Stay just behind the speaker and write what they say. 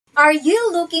Are you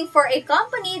looking for a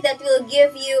company that will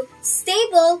give you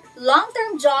stable,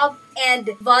 long-term job and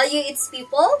value its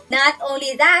people? Not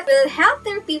only that, will help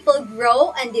their people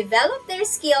grow and develop their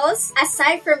skills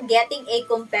aside from getting a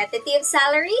competitive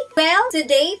salary? Well,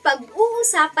 today,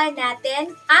 pag-uusapan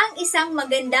natin ang isang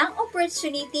magandang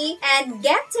opportunity and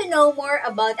get to know more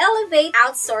about Elevate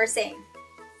Outsourcing.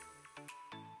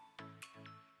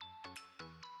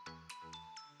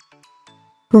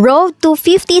 Road to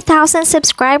 50,000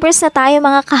 subscribers na tayo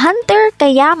mga ka-hunter,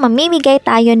 kaya mamimigay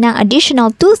tayo ng additional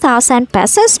 2,000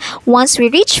 pesos once we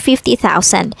reach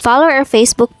 50,000. Follow our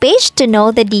Facebook page to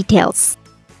know the details.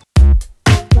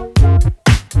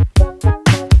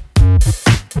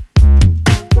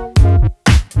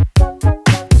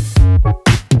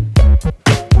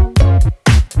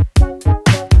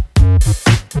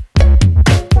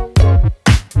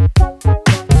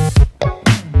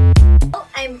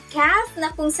 I'm Cath, na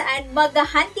kung saan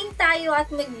mag-hunting tayo at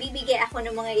magbibigay ako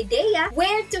ng mga ideya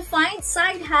where to find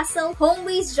side hustle,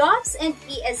 home-based jobs, and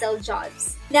ESL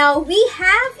jobs. Now, we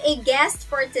have a guest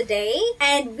for today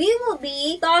and we will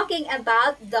be talking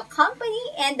about the company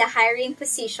and the hiring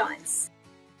positions.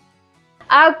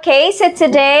 Okay, so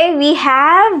today we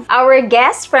have our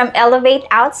guest from Elevate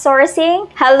Outsourcing.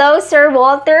 Hello, Sir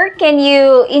Walter. Can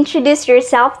you introduce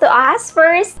yourself to us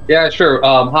first? Yeah, sure.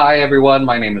 Hi, everyone.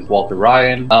 My name is Walter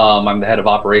Ryan. I'm the head of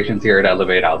operations here at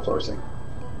Elevate Outsourcing.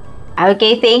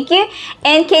 Okay, thank you.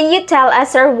 And can you tell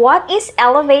us, sir, what is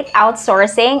Elevate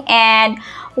Outsourcing and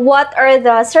what are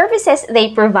the services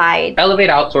they provide? Elevate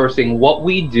Outsourcing, what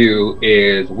we do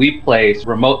is we place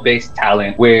remote-based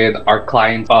talent with our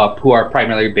clients who are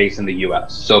primarily based in the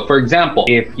US. So for example,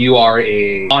 if you are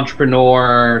an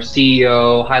entrepreneur,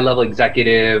 CEO, high-level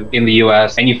executive in the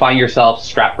US, and you find yourself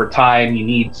strapped for time, you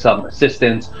need some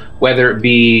assistance, whether it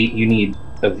be you need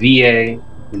a VA,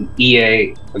 an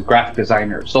EA, a graphic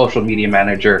designer, social media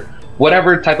manager,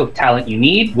 whatever type of talent you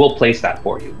need, we'll place that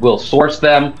for you. We'll source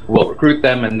them, we'll recruit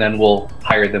them, and then we'll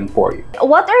hire them for you.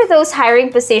 What are those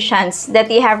hiring positions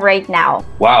that you have right now?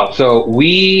 Wow, so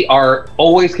we are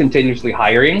always continuously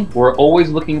hiring. We're always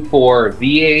looking for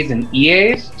VAs and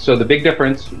EAs. So the big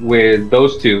difference with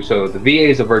those two, so the VA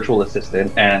is a virtual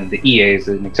assistant and the EA is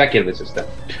an executive assistant.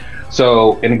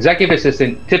 So an executive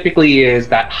assistant typically is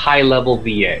that high-level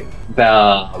VA,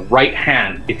 the right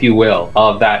hand, if you will,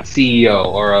 of that CEO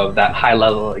or of that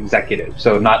high-level executive.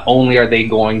 So not only are they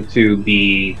going to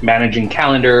be managing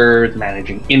calendars,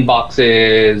 managing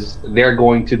inboxes, they're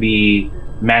going to be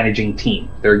managing teams.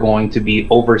 They're going to be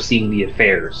overseeing the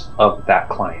affairs of that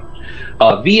client.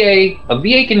 A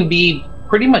VA can be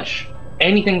pretty much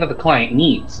anything that the client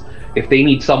needs. If they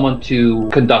need someone to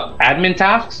conduct admin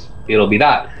tasks, it'll be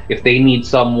that. If they need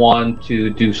someone to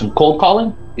do some cold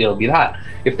calling, it'll be that.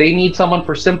 If they need someone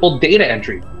for simple data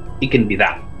entry, it can be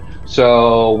that.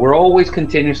 So we're always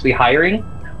continuously hiring.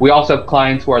 We also have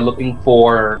clients who are looking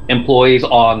for employees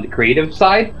on the creative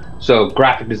side. So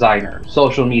graphic designers,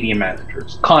 social media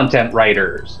managers, content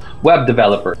writers, web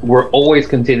developers. We're always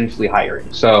continuously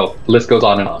hiring. So the list goes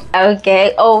on and on.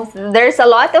 Okay. Oh, there's a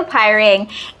lot of hiring.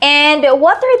 And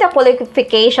what are the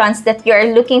qualifications that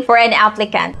you're looking for an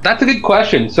applicant? That's a good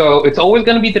question. So it's always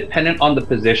going to be dependent on the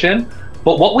position.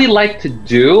 But what we like to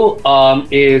do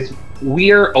is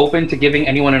we are open to giving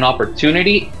anyone an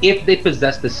opportunity if they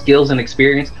possess the skills and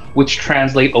experience which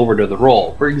translate over to the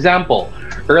role. For example,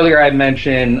 earlier I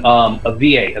mentioned a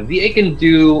VA. A VA can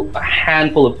do a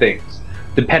handful of things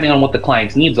depending on what the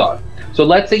client's needs are. So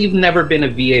let's say you've never been a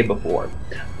VA before,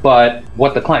 but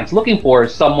what the client's looking for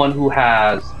is someone who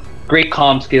has great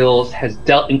comm skills, has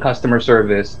dealt in customer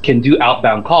service, can do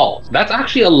outbound calls. That's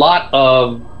actually a lot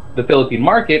of the Philippine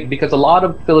market because a lot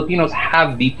of Filipinos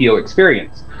have BPO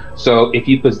experience. So if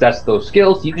you possess those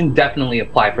skills, you can definitely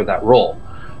apply for that role.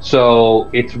 So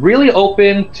it's really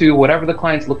open to whatever the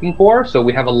client's looking for. So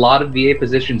we have a lot of VA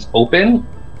positions open.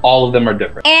 All of them are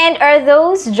different. And are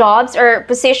those jobs or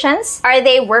positions, are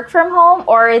they work from home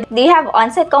or do you have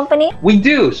on-site company? We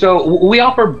do. So we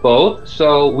offer both.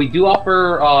 So we do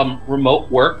offer remote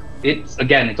work. It's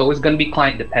always going to be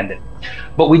client dependent.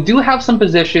 But we do have some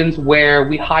positions where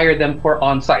we hire them for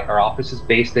on-site. Our office is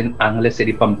based in Angeles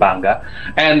City, Pampanga.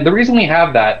 And the reason we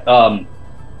have that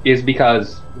is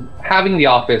because having the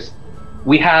office,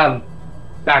 we have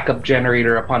backup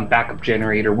generator upon backup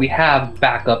generator. We have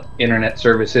backup internet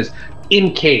services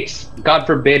in case, God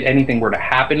forbid, anything were to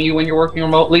happen to you when you're working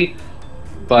remotely.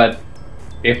 But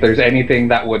if there's anything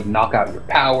that would knock out your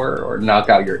power or knock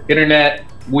out your internet,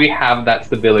 we have that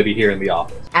stability here in the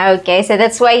office. Okay, so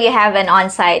that's why you have an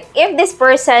on-site. If this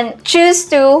person choose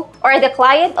to, or the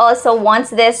client also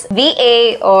wants this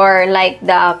VA or like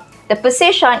the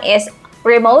position is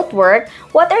remote work,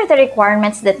 what are the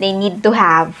requirements that they need to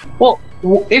have? Well,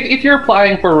 if you're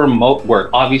applying for remote work,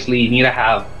 obviously you need to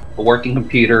have a working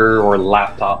computer or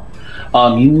laptop.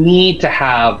 You need to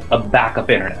have a backup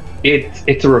internet.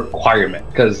 It's a requirement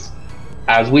because,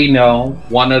 as we know,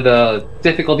 one of the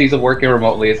difficulties of working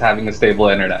remotely is having a stable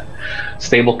internet,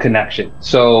 stable connection.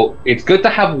 So it's good to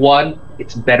have one.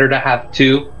 It's better to have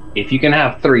two. If you can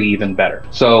have three, even better.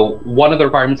 So one of the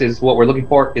requirements is what we're looking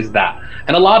for is that.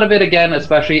 And a lot of it, again,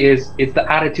 especially is the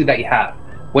attitude that you have.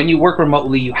 When you work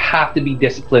remotely, you have to be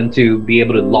disciplined to be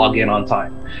able to log in on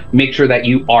time. Make sure that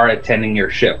you are attending your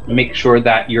shift. Make sure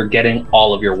that you're getting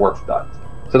all of your work done.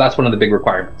 So that's one of the big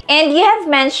requirements. And you have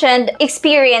mentioned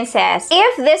experiences.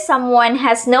 If this someone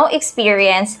has no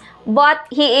experience, but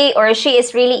he or she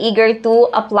is really eager to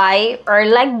apply or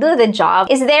like do the job,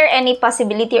 is there any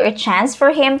possibility or chance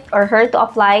for him or her to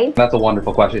apply? That's a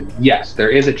wonderful question. Yes, there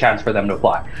is a chance for them to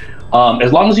apply.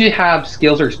 As long as you have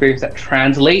skills or experience that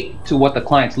translate to what the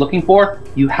client's looking for,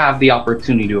 you have the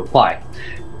opportunity to apply.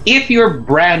 If you're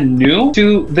brand new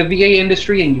to the VA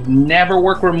industry and you've never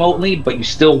worked remotely, but you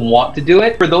still want to do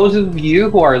it, for those of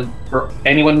you who are, or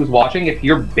anyone who's watching, if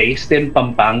you're based in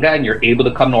Pampanga and you're able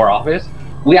to come to our office,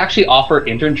 we actually offer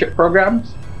internship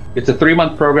programs. It's a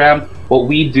 3-month program. What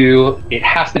we do, it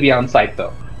has to be on site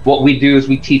though. What we do is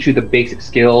we teach you the basic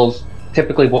skills,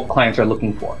 typically what clients are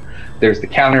looking for. There's the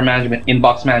calendar management,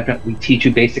 inbox management. We teach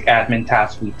you basic admin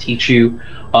tasks. We teach you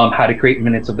how to create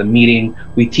minutes of the meeting.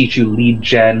 We teach you lead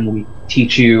gen. We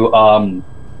teach you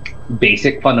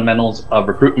basic fundamentals of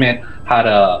recruitment, how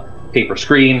to pay per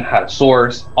screen, how to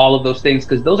source, all of those things,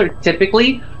 because those are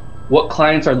typically what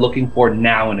clients are looking for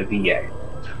now in a VA.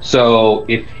 So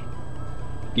if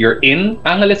you're in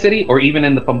Angeles City or even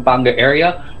in the Pampanga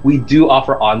area, we do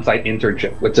offer on-site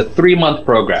internship. It's a 3-month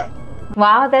program.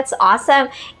 Wow, that's awesome.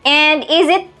 And is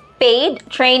it paid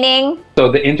training? So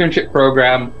the internship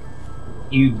program,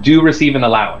 you do receive an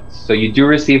allowance. So you do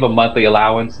receive a monthly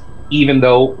allowance, even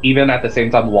at the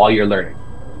same time while you're learning.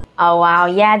 Oh wow,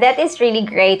 yeah, that is really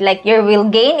great. Like you will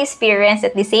gain experience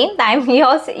at the same time.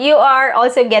 You are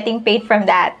also getting paid from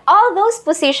that. All those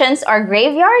positions are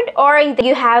graveyard or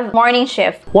you have morning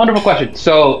shift? Wonderful question.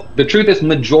 So the truth is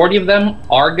majority of them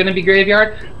are going to be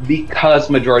graveyard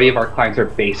because majority of our clients are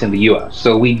based in the US.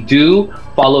 So we do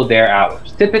follow their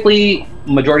hours. Typically,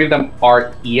 majority of them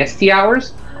are EST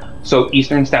hours. So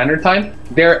Eastern Standard Time.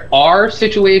 There are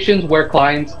situations where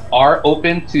clients are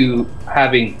open to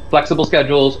having flexible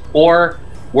schedules or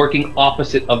working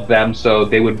opposite of them. So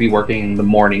they would be working in the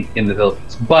morning in the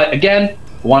Philippines. But again,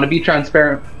 want to be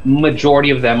transparent, majority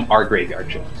of them are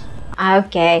graveyard shifts.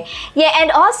 Okay. Yeah,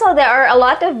 and also there are a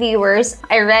lot of viewers,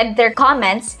 I read their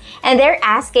comments, and they're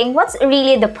asking what's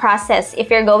really the process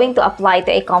if you're going to apply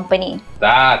to a company?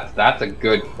 That's a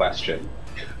good question.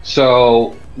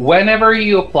 So whenever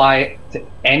you apply to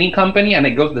any company, and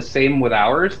it goes the same with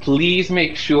ours, please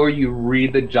make sure you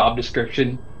read the job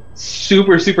description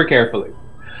super carefully.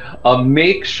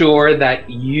 Make sure that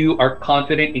you are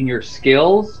confident in your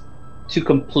skills to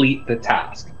complete the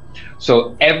task.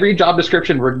 So every job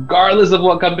description, regardless of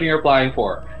what company you're applying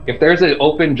for, if there's an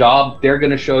open job, they're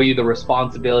going to show you the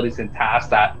responsibilities and tasks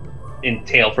that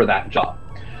entail for that job.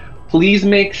 Please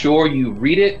make sure you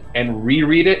read it and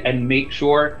reread it and make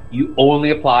sure you only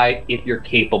apply if you're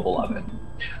capable of it.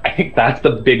 I think that's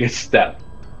the biggest step.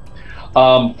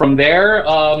 From there,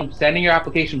 sending your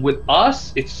application with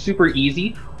us, it's super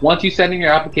easy. Once you send in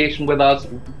your application with us,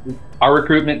 our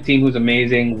recruitment team, who's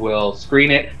amazing, will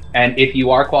screen it. And if you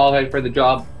are qualified for the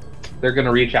job, they're going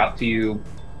to reach out to you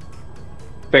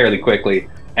fairly quickly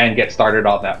and get started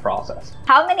on that process.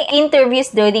 How many interviews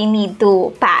do they need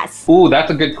to pass? Ooh,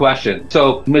 that's a good question.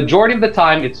 So majority of the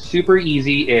time, it's super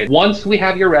easy. Once we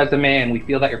have your resume and we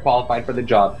feel that you're qualified for the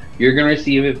job, you're going to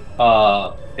receive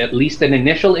at least an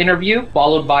initial interview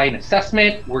followed by an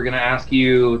assessment. We're going to ask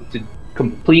you to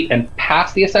complete and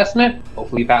pass the assessment.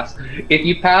 Hopefully you pass. If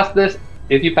you pass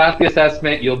the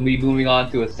assessment, you'll be moving on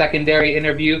to a secondary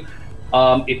interview.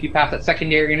 If you pass that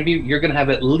secondary interview, you're going to have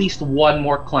at least one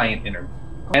more client interview.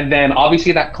 And then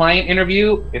obviously that client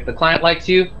interview, if the client likes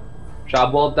you,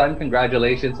 job well done,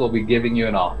 congratulations, we'll be giving you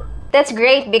an offer. That's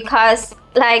great because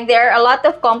like there are a lot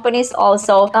of companies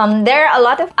also, there are a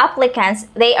lot of applicants,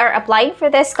 they are applying for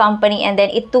this company and then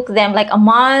it took them like a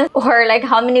month or like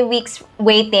how many weeks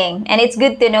waiting. And it's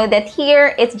good to know that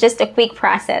here it's just a quick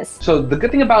process. So the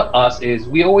good thing about us is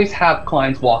we always have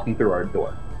clients walking through our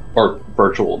door or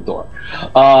virtual door.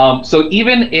 So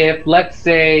even if, let's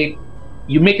say,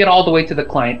 you make it all the way to the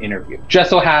client interview. Just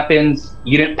so happens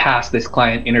you didn't pass this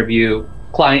client interview,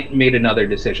 client made another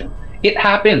decision. It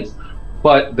happens.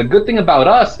 But the good thing about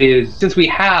us is since we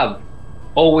have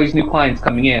always new clients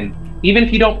coming in. Even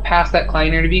if you don't pass that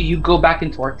client interview, you go back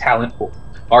into our talent pool,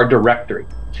 our directory.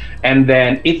 And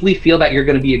then if we feel that you're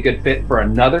going to be a good fit for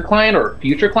another client or a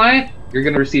future client, you're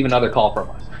going to receive another call from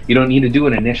us. You don't need to do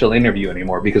an initial interview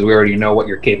anymore because we already know what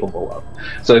you're capable of.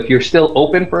 So if you're still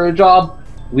open for a job,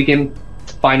 we can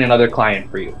find another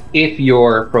client for you if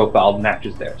your profile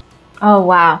matches theirs. Oh,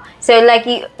 wow. So like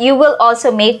you will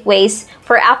also make ways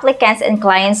for applicants and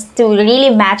clients to really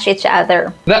match each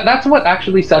other. That's what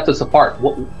actually sets us apart.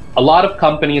 A lot of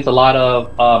companies, a lot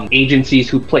of agencies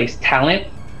who place talent,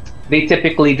 they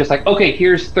typically just like, okay,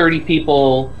 here's 30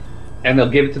 people and they'll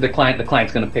give it to the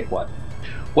client's going to pick one.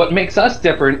 What makes us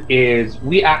different is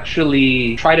we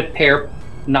actually try to pair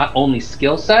not only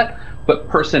skill set, but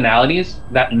personalities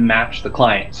that match the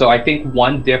client. So I think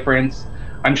one difference,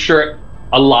 I'm sure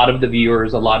a lot of the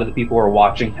viewers, a lot of the people who are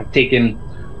watching have taken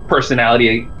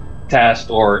personality test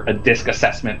or a DISC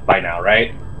assessment by now,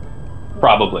 right?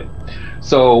 Probably.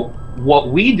 So what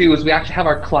we do is we actually have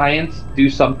our clients do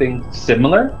something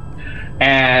similar.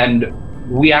 And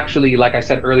we actually, like I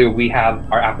said earlier, we have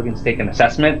our applicants take an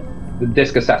assessment. The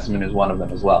DISC assessment is one of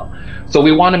them as well. So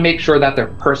we want to make sure that their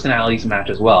personalities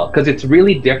match as well, because it's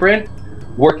really different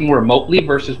working remotely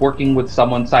versus working with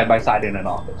someone side by side in an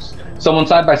office. Someone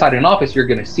side by side in an office, you're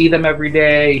going to see them every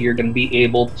day. You're going to be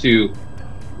able to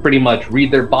pretty much read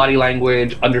their body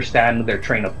language, understand their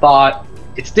train of thought.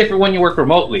 It's different when you work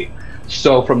remotely.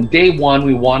 So from day one,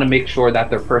 we want to make sure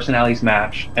that their personalities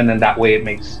match, and then that way it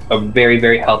makes a very,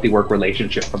 very healthy work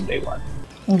relationship from day one.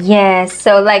 Yes.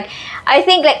 So like, I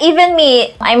think like even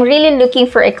me, I'm really looking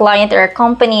for a client or a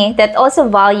company that also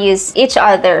values each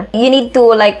other. You need to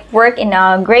like work in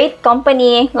a great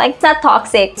company, like it's not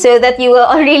toxic, so that you will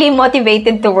really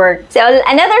motivated to work. So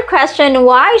another question,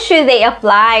 why should they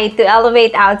apply to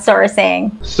Elevate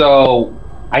Outsourcing? So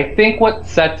I think what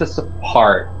sets us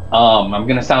apart, I'm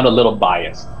going to sound a little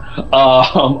biased,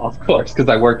 of course, because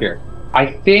I work here. I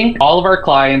think all of our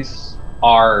clients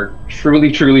are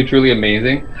truly, truly, truly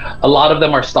amazing. A lot of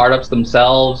them are startups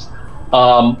themselves,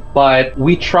 but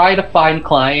we try to find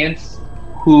clients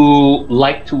who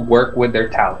like to work with their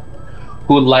talent,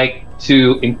 who like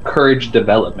to encourage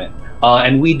development.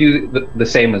 And we do the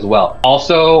same as well.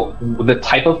 Also, the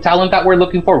type of talent that we're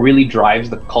looking for really drives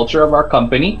the culture of our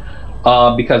company,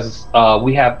 because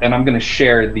we have, and I'm going to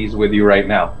share these with you right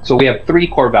now. So we have 3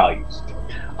 core values.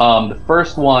 The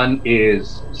first one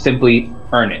is simply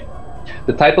earn it.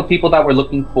 The type of people that we're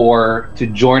looking for to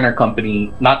join our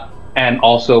company, and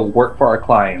also work for our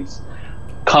clients,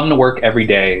 come to work every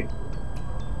day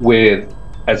with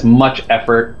as much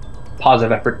effort,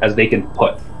 positive effort as they can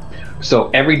put.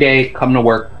 So every day, come to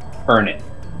work, earn it.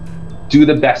 Do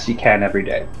the best you can every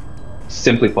day,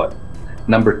 simply put.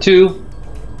 Number 2,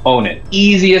 own it.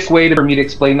 Easiest way for me to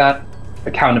explain that,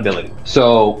 accountability.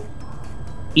 So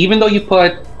even though you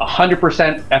put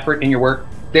 100% effort in your work,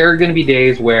 there are going to be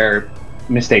days where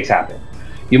mistakes happen.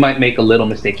 You might make a little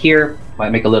mistake here,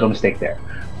 might make a little mistake there.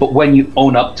 But when you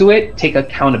own up to it, take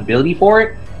accountability for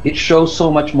it, it shows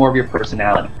so much more of your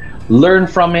personality. Learn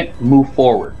from it, move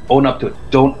forward, own up to it.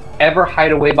 Don't ever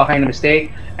hide away behind a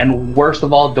mistake. And worst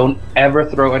of all, don't ever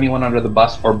throw anyone under the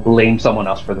bus or blame someone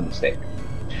else for the mistake.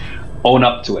 Own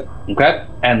up to it, okay?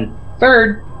 And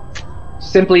third,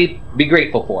 simply be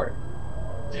grateful for it.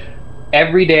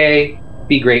 Every day,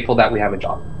 be grateful that we have a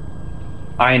job.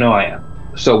 I know I am.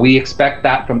 So we expect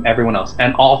that from everyone else.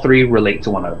 And all 3 relate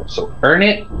to one another. So earn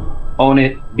it, own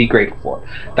it, be grateful for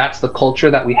it. That's the culture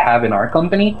that we have in our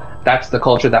company. That's the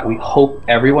culture that we hope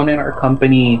everyone in our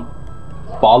company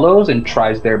follows and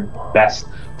tries their best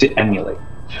to emulate.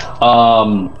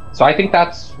 So I think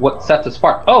that's what sets us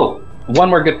apart. Oh, one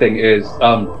more good thing is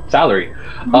salary.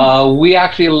 We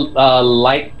actually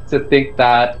like to think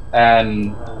that,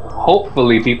 and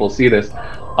hopefully people see this,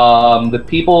 the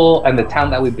people and the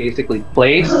talent that we basically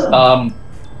place,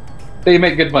 they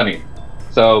make good money.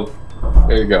 So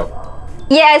there you go.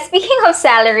 Yeah, speaking of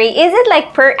salary, is it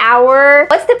like per hour?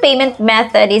 What's the payment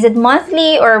method? Is it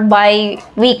monthly or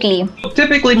bi-weekly?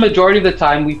 Typically, majority of the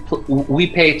time, we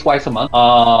pay twice a month.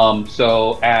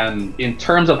 And in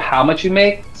terms of how much you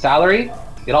make, salary,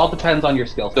 it all depends on your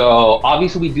skill. So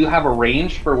obviously, we do have a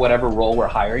range for whatever role we're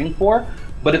hiring for,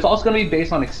 but it's also going to be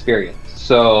based on experience.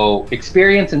 So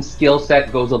experience and skill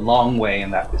set goes a long way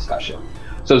in that discussion.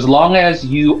 So as long as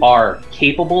you are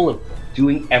capable of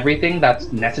doing everything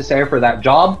that's necessary for that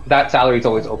job, that salary is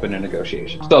always open to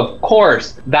negotiation. So of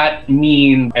course, that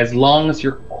means as long as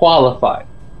you're qualified,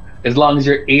 as long as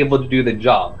you're able to do the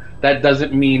job. That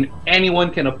doesn't mean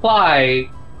anyone can apply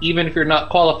even if you're not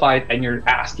qualified and you're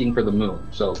asking for the moon.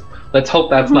 So let's hope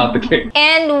that's not the case.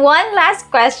 And one last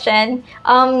question.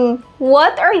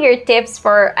 What are your tips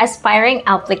for aspiring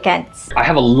applicants? I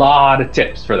have a lot of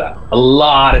tips for that. A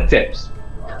lot of tips.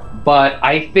 But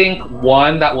I think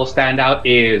one that will stand out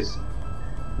is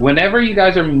whenever you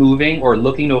guys are moving or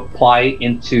looking to apply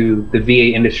into the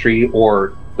VA industry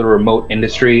or the remote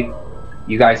industry,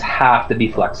 you guys have to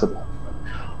be flexible.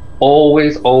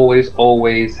 Always, always,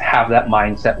 always have that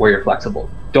mindset where you're flexible.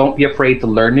 Don't be afraid to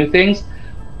learn new things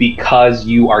because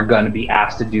you are going to be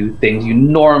asked to do things you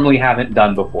normally haven't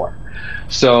done before.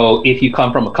 So if you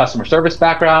come from a customer service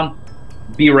background,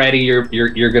 be ready, you're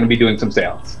going to be doing some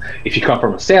sales. If you come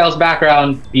from a sales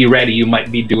background, be ready, you might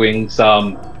be doing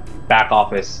some back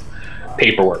office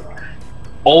paperwork.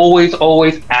 Always,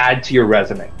 always add to your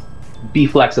resume. Be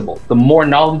flexible. The more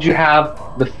knowledge you have,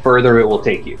 the further it will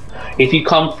take you. If you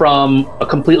come from a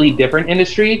completely different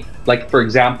industry, like for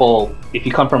example, if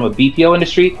you come from a BPO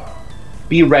industry,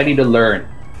 be ready to learn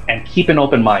and keep an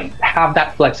open mind. Have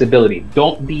that flexibility.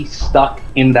 Don't be stuck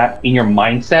in your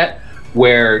mindset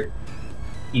where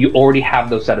you already have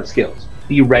those set of skills.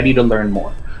 Be ready to learn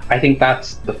more. I think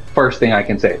that's the first thing I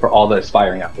can say for all the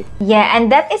aspiring applicants. Yeah,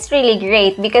 and that is really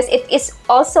great because it is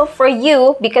also for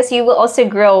you, because you will also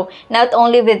grow not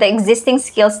only with the existing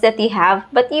skills that you have,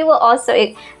 but you will also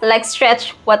like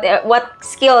stretch what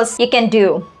skills you can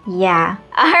do. Yeah.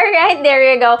 All right, there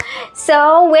you go.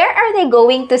 So where are they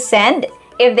going to send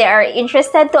if they are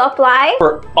interested to apply?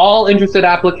 For all interested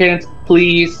applicants,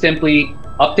 please simply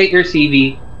update your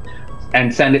CV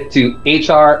and send it to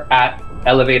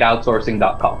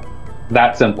hr@elevateoutsourcing.com.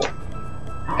 That simple.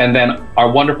 And then our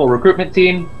wonderful recruitment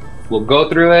team will go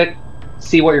through it,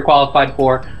 see what you're qualified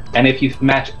for, and if you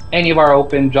match any of our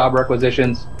open job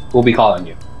requisitions, we'll be calling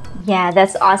you. Yeah,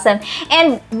 that's awesome.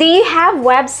 And do you have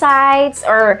websites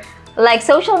or like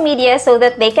social media so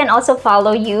that they can also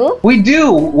follow you? We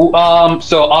do.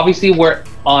 So obviously we're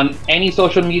on any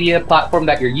social media platform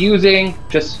that you're using.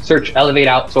 Just search Elevate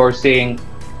Outsourcing.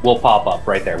 We'll pop up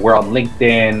right there. We're on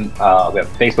LinkedIn. We have a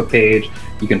Facebook page.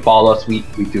 You can follow us. We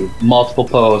do multiple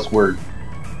posts. We're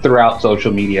throughout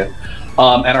social media,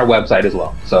 and our website as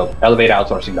well. So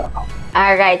elevateoutsourcing.com.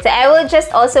 All right, so I will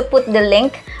just also put the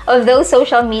link of those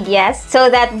social medias so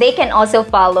that they can also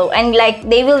follow and like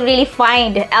they will really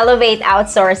find Elevate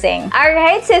Outsourcing. All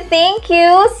right, so thank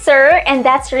you, sir, and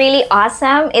that's really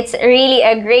awesome. It's really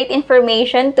a great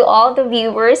information to all the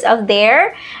viewers out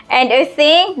there. And I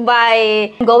think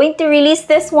by going to release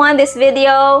this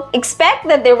video, expect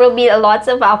that there will be lots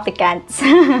of applicants.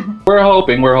 We're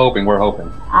hoping.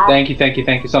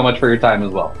 Thank you so much for your time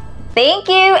as well. Thank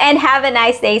you and have a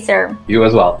nice day, sir. You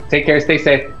as well. Take care, stay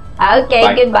safe. Okay,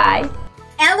 Bye. goodbye.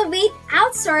 Elevate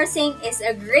Outsourcing is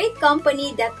a great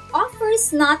company that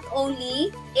offers not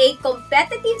only a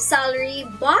competitive salary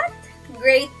but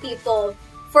great people.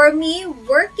 For me,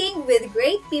 working with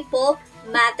great people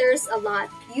matters a lot.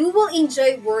 You will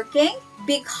enjoy working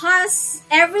because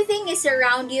everything is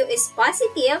around you is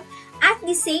positive. At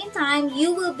the same time,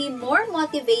 you will be more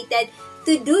motivated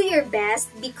to do your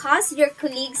best because your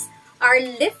colleagues are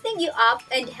lifting you up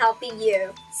and helping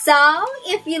you. So,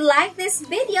 if you like this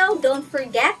video, don't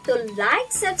forget to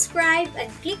like, subscribe, and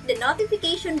click the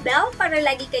notification bell para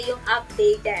lagi kayong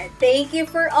updated. Thank you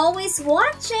for always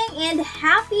watching and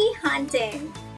happy hunting!